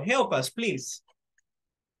 Consuelo, help us, please.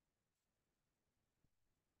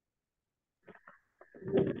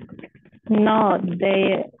 No,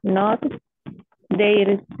 they not.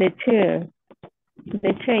 They the chair.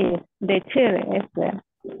 The chair is there.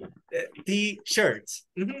 T-shirts.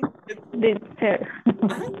 The chair.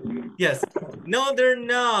 Yes. No, they're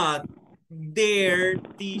not. They're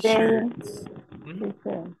t-shirts.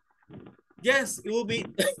 Yes, it will be.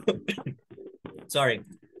 Sorry.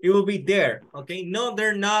 It will be there. Okay. No,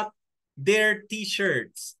 they're not. They're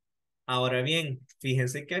t-shirts. Ahora bien,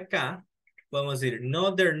 fíjense que acá podemos decir,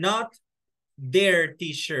 no, they're not their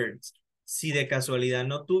t-shirts. Si de casualidad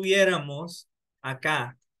no tuviéramos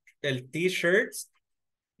acá el t-shirts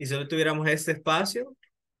y solo tuviéramos este espacio,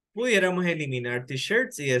 pudiéramos eliminar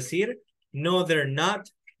t-shirts y decir, no, they're not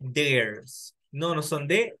theirs. No, no son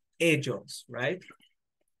de ellos, right?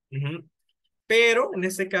 Pero en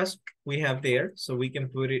este caso, we have there, so we can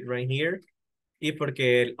put it right here. Y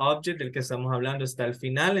porque el object del que estamos hablando está al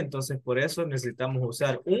final, entonces por eso necesitamos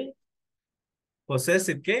usar un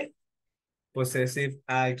possessive, ¿qué? Possessive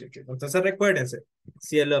adjective. Entonces recuérdense,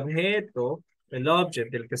 si el objeto, el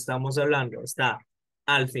object del que estamos hablando está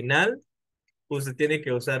al final, usted tiene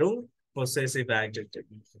que usar un possessive adjective.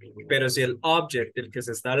 Pero si el object del que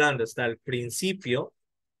se está hablando está al principio,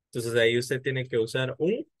 entonces ahí usted tiene que usar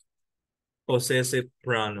un possessive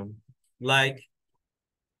pronoun. Like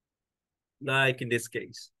in this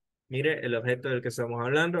case. Mire, el objeto del que estamos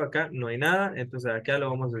hablando, acá no hay nada, entonces acá lo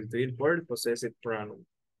vamos a sustituir por el possessive pronoun.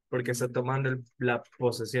 Porque está tomando la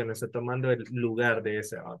posesión, está tomando el lugar de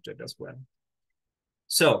ese object as well.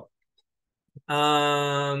 So,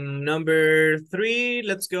 number 3,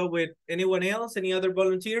 let's go with anyone else? Any other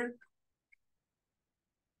volunteer?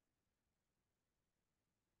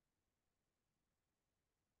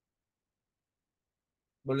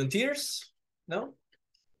 Volunteers? No?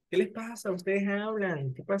 ¿Qué les pasa? Ustedes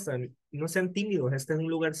hablan. ¿Qué pasa? No sean tímidos. Este es un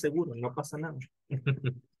lugar seguro. No pasa nada.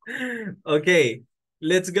 Okay.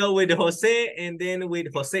 Let's go with Jose and then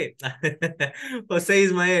with Jose. Jose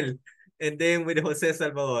Ismael. And then with Jose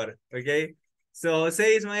Salvador. Okay. So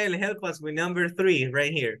Jose Ismael, help us with number 3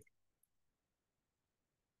 right here.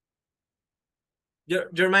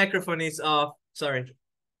 Your microphone is off. Sorry.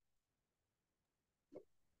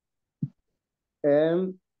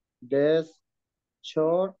 This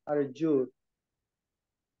short are yours.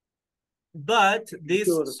 But these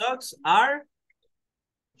socks are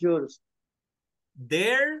yours.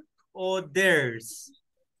 Their or theirs?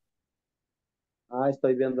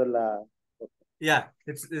 Estoy viendo la. Yeah,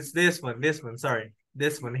 it's this one, sorry.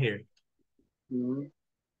 This one here. No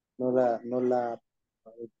la.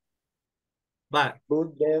 But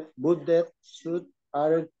that should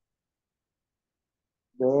are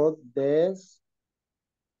both this.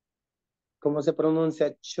 ¿Cómo se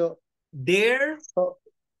pronuncia? Their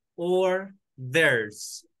or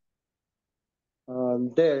theirs?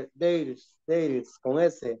 Theirs, con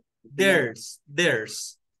S. Theirs.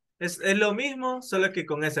 Es lo mismo, solo que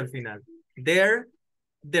con S al final.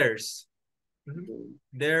 Theirs.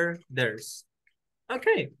 Theirs.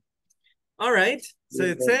 Okay. All right. So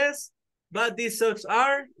it says, but these socks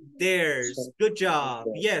are theirs. Good job.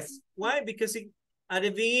 Yes. Why? Because at the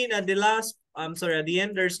beginning, at the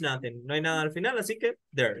end, there's nothing. No hay nada al final, así que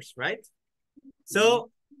theirs, right?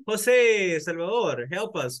 So, Jose Salvador,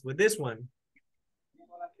 help us with this one.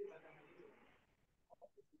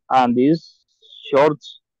 And these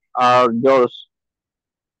shorts are yours.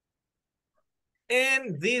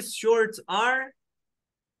 And these shorts are?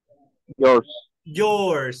 Yours.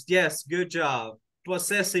 Yours. Yes, good job.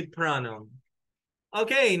 Possessive pronoun.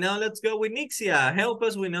 Okay, now let's go with Nixia. Help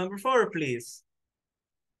us with number 4, please.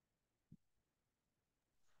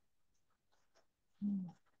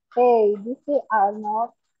 Hey, these are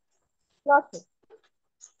not clothes.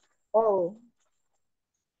 Oh.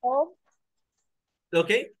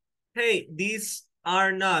 Okay. Hey, these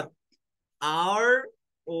are not our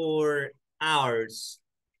or ours.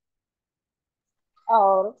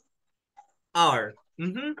 Our. Our.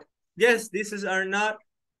 Yes, this is our not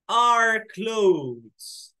our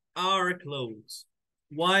clothes. Our clothes.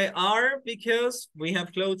 Why our? Because we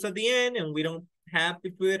have clothes at the end and we don't have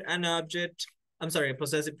to put an object, I'm sorry, a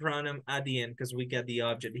possessive pronoun at the end because we get the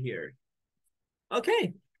object here.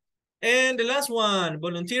 Okay. And the last one,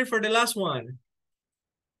 volunteer for the last one.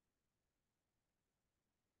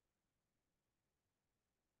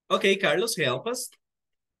 Okay, Carlos, help us.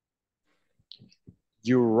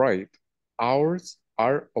 You're right. Ours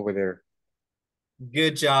are over there.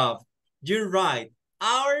 Good job. You're right.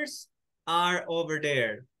 Ours are over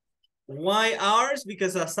there. Why ours?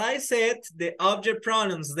 Because as I said, the object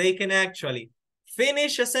pronouns, they can actually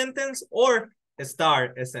finish a sentence or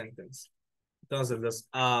start a sentence. Entonces,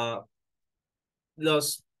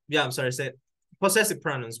 possessive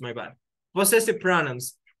pronouns, my bad. Possessive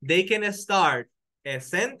pronouns, they can start a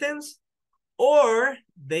sentence or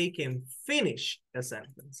they can finish a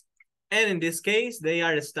sentence. And in this case, they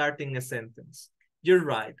are starting a sentence. You're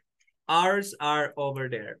right. Ours are over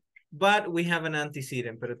there. But we have an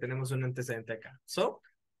antecedent, pero tenemos un antecedente acá. So,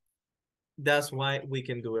 that's why we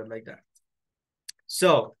can do it like that.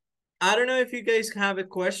 So, I don't know if you guys have a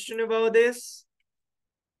question about this.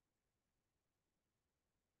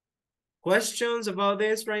 Questions about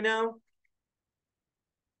this right now?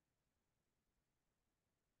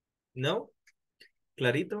 No?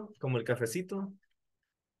 Clarito, como el cafecito?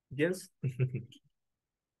 Yes?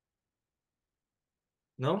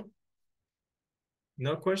 No?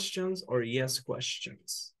 No questions or yes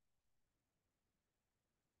questions?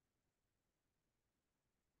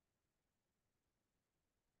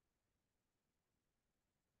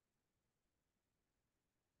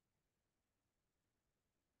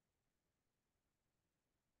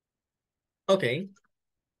 Okay.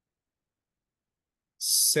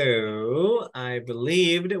 So I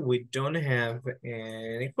believed we don't have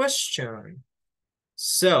any question.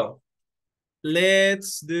 So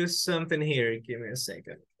let's do something here. Give me a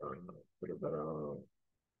second.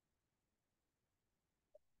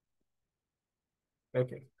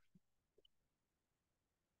 Okay.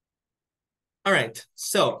 All right.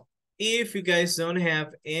 So if you guys don't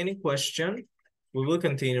have any question, we will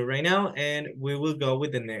continue right now and we will go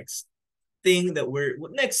with the next thing that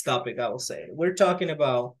next topic, I will say. We're talking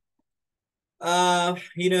about,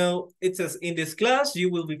 it says in this class, you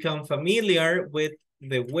will become familiar with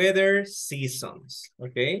the weather seasons,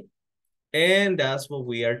 okay? And that's what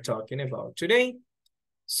we are talking about today.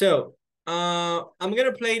 So, I'm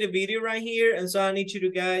gonna play the video right here, and so I need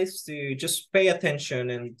you guys to just pay attention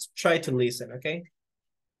and try to listen, okay?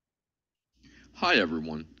 Hi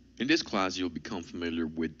everyone. In this class, you'll become familiar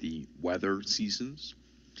with the weather seasons,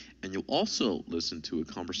 and you'll also listen to a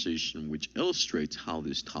conversation which illustrates how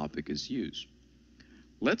this topic is used.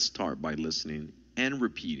 Let's start by listening and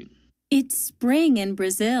repeating. It's spring in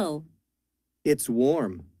Brazil. It's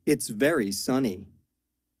warm. It's very sunny.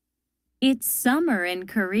 It's summer in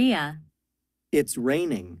Korea. It's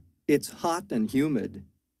raining. It's hot and humid.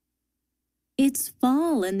 It's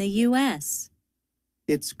fall in the U.S.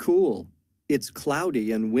 It's cool. It's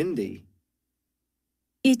cloudy and windy.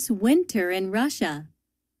 It's winter in Russia.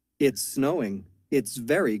 It's snowing. It's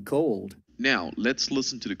very cold. Now, let's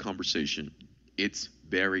listen to the conversation. It's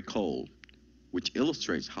very cold, which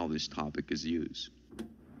illustrates how this topic is used.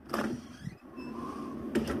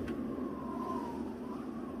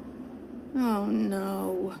 Oh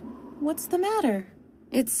no. What's the matter?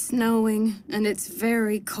 It's snowing and it's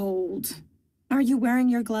very cold. Are you wearing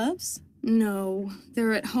your gloves? No,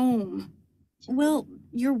 they're at home. Well,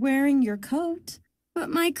 you're wearing your coat. But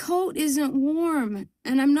my coat isn't warm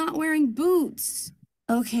and I'm not wearing boots.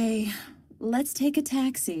 Okay, let's take a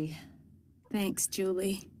taxi. Thanks,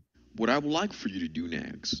 Julie. What I would like for you to do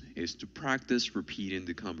next is to practice repeating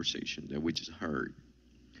the conversation that we just heard.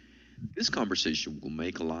 This conversation will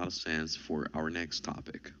make a lot of sense for our next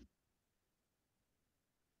topic.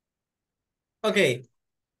 Okay,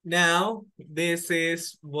 now this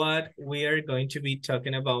is what we are going to be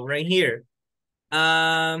talking about right here.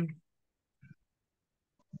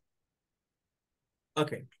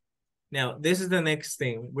 Okay, now this is the next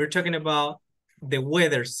thing. We're talking about the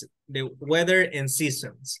weather and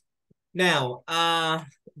seasons. Now,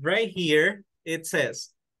 right here, it says,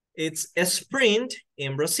 it's a sprint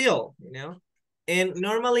in Brazil, and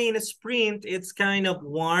normally in a sprint, it's kind of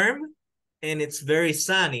warm and it's very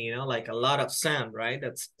sunny, like a lot of sun, right?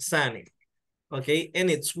 That's sunny, okay? And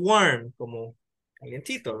it's warm, como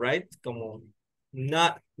calientito, right? Como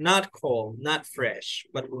not cold, not fresh,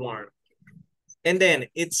 but warm. And then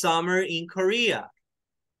it's summer in Korea.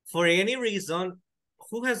 For any reason,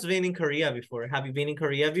 who has been in Korea before? Have you been in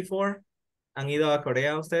Korea before? ¿Han ido a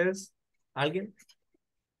Corea ustedes? ¿Alguien?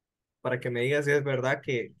 Para que me diga si es verdad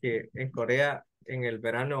que en Corea en el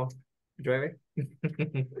verano llueve.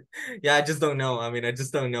 Yeah, I just don't know. I mean, I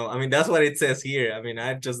just don't know. I mean, that's what it says here. I mean,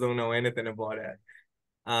 I just don't know anything about it.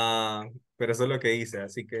 Pero eso es lo que dice,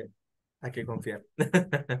 así que hay que confiar.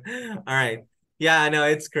 All right. Yeah, I know,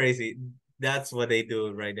 it's crazy. That's what they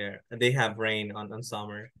do right there. They have rain on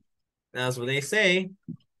summer. That's what they say.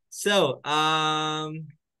 So, all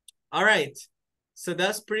right. So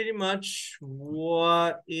that's pretty much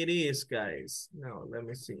what it is, guys. Now, let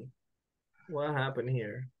me see. What happened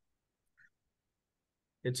here?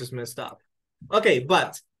 It just messed up. Okay,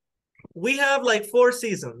 but we have like 4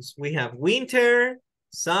 seasons. We have winter,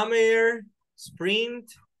 summer, spring,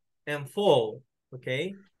 and fall,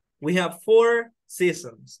 okay? We have 4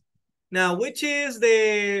 seasons. Now, which is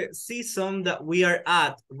the season that we are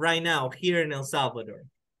at right now here in El Salvador?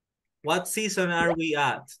 What season are we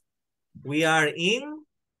at? We are in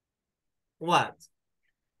what?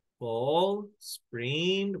 Fall,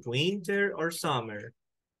 spring, winter, or summer?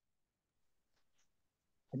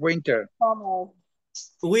 Winter. Summer.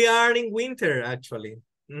 We are in winter, actually.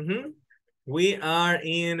 We are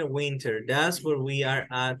in winter. That's where we are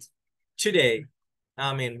at today.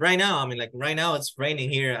 I mean, right now, like right now it's raining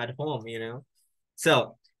here at home, you know?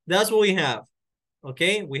 So that's what we have,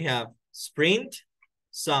 okay? We have spring,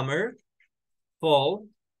 summer, fall,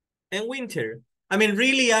 and winter. I mean,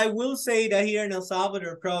 really, I will say that here in El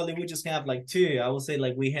Salvador, probably we just have like 2. I will say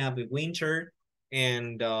like we have the winter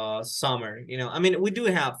and summer, you know? I mean, we do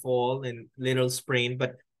have fall and little spring,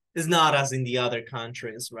 but it's not as in the other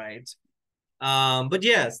countries, right? But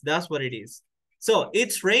yes, that's what it is. So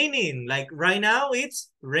it's raining, like right now it's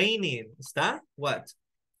raining. ¿Está? What?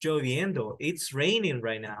 Lloviendo. It's raining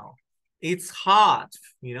right now. It's hot,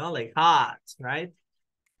 you know, like hot, right?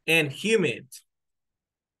 And humid.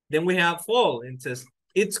 Then we have fall. It says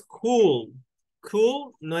it's cool.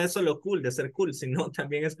 Cool no es solo cool de ser cool, sino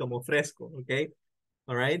también es como fresco, okay?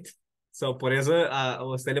 All right? So por eso a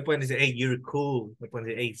usted le pueden decir, hey, you're cool. Le pueden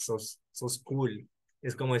decir, hey, sos cool.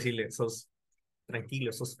 Es como decirle, sos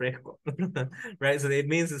tranquilo, sos fresco. Right? So it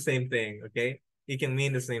means the same thing, okay? It can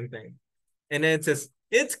mean the same thing. And then it says,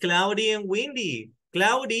 it's cloudy and windy.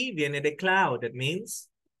 Cloudy viene de cloud. That means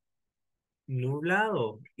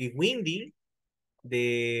nublado. Y windy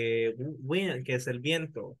de wind, que es el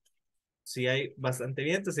viento. Si hay bastante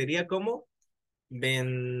viento, sería como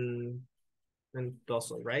ventoso,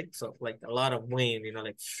 right? So like a lot of wind, you know,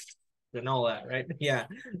 like, you know that, right? Yeah,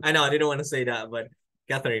 I know, I didn't want to say that, but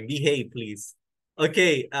Catherine, behave, please.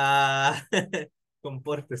 Okay,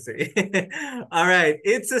 compórtese. All right,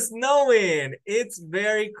 it's snowing. It's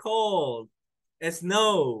very cold.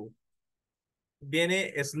 Snow.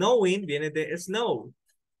 Snowing, viene de snow.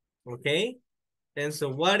 Okay? And so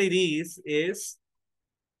what it is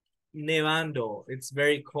nevando. It's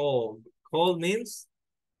very cold. Cold means,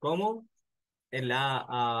 ¿cómo?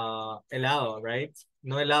 Helado, right?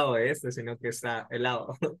 No helado sino que está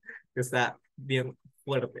helado. Que está bien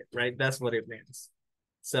fuerte, right? That's what it means.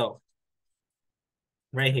 So,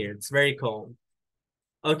 right here, it's very cold.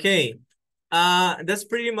 Okay, that's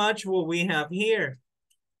pretty much what we have here.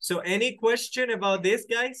 So, any question about this,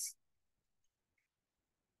 guys?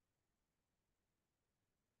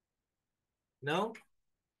 No?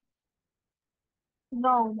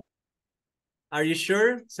 No. Are you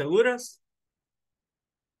sure? ¿Seguros?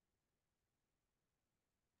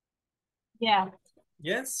 Yeah.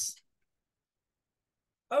 Yes?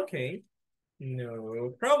 Okay,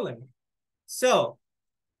 no problem. So,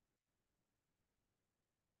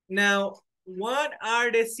 now, what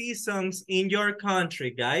are the seasons in your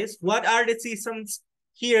country, guys? What are the seasons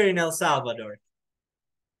here in El Salvador?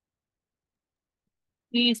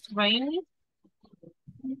 It's raining.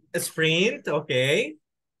 Spring, okay.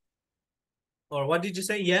 Or what did you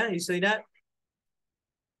say? Yeah, you say that?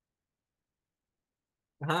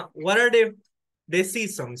 What are the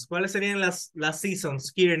seasons? ¿Cuáles serían las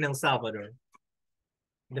seasons here in El Salvador?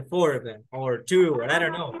 The 4 of them, or 2, or I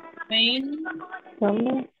don't know. Rain.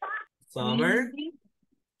 Summer.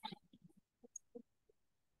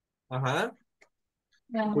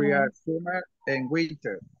 We are summer and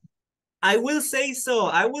winter. I will say so.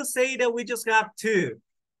 I will say that we just have 2.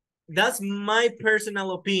 That's my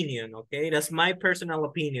personal opinion, okay? That's my personal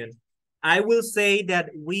opinion. I will say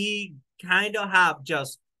that we kind of have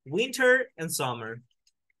just winter and summer.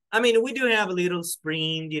 I mean, we do have a little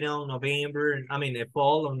spring, you know, November, I mean, a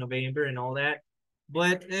fall of November and all that.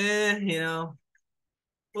 But, you know,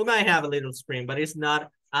 we might have a little spring, but it's not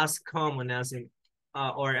as common as in,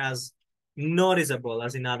 or as noticeable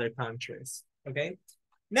as in other countries, okay?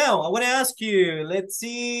 Now, I want to ask you, let's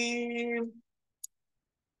see.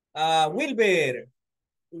 Wilber,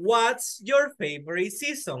 what's your favorite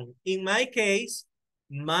season? In my case,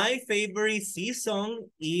 my favorite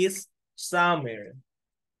season is summer.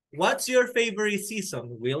 What's your favorite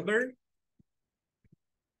season, Wilber?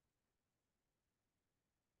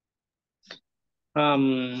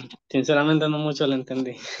 Sinceramente no mucho lo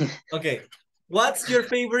entendí. Okay. What's your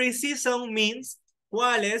favorite season means,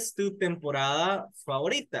 ¿cuál es tu temporada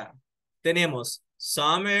favorita? Tenemos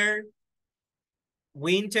summer,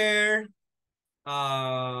 winter,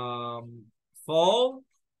 fall,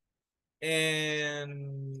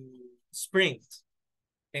 and spring.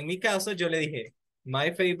 En mi caso, yo le dije,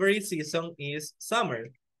 my favorite season is summer.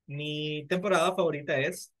 Mi temporada favorita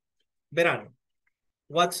es verano.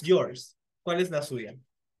 What's yours? ¿Cuál es la suya?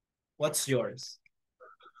 What's yours?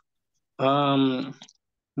 ¿Cómo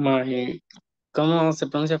se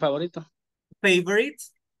pronuncia favorito? Favorite.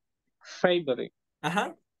 Favorite.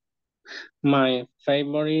 Ajá. My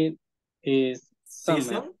favorite is summer.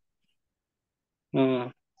 Season.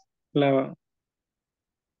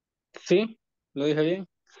 Sí, lo dije bien.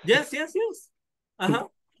 Yes. Uh-huh.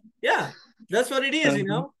 Yeah, that's what it is, you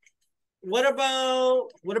know. What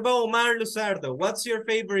about Omar Luzardo? What's your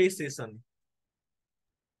favorite season?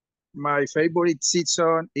 My favorite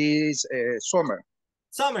season is summer.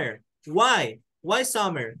 Summer. Why? Why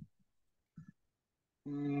summer?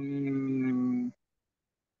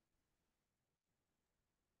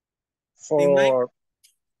 For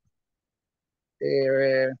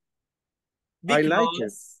I like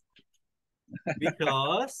it.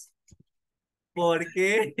 Because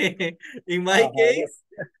porque in my case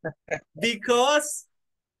because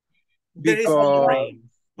there is no rain.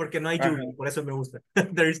 Porque no hay lluvia, por eso me gusta.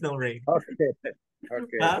 There is no rain. Okay.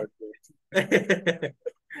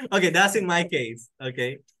 Okay, that's in my case.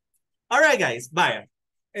 Okay. All right, guys. Vaya.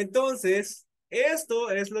 Entonces, esto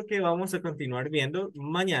es lo que vamos a continuar viendo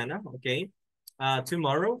mañana, ok.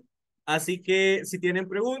 Tomorrow. Así que si tienen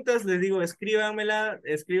preguntas, les digo,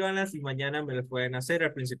 escríbanlas y mañana me las pueden hacer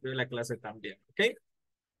al principio de la clase también, ok.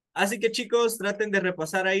 Así que chicos, traten de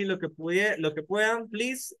repasar ahí lo que puedan,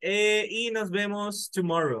 please. Y nos vemos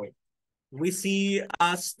tomorrow. We see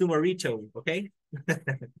us tomorrow, okay?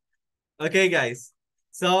 Okay, guys.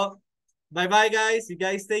 So, bye-bye, guys. You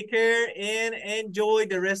guys take care and enjoy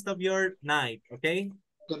the rest of your night, okay?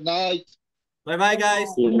 Good night. Bye-bye, guys.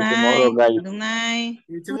 See you tomorrow, guys. Good night.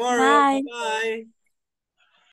 See you tomorrow. Bye. Bye-bye.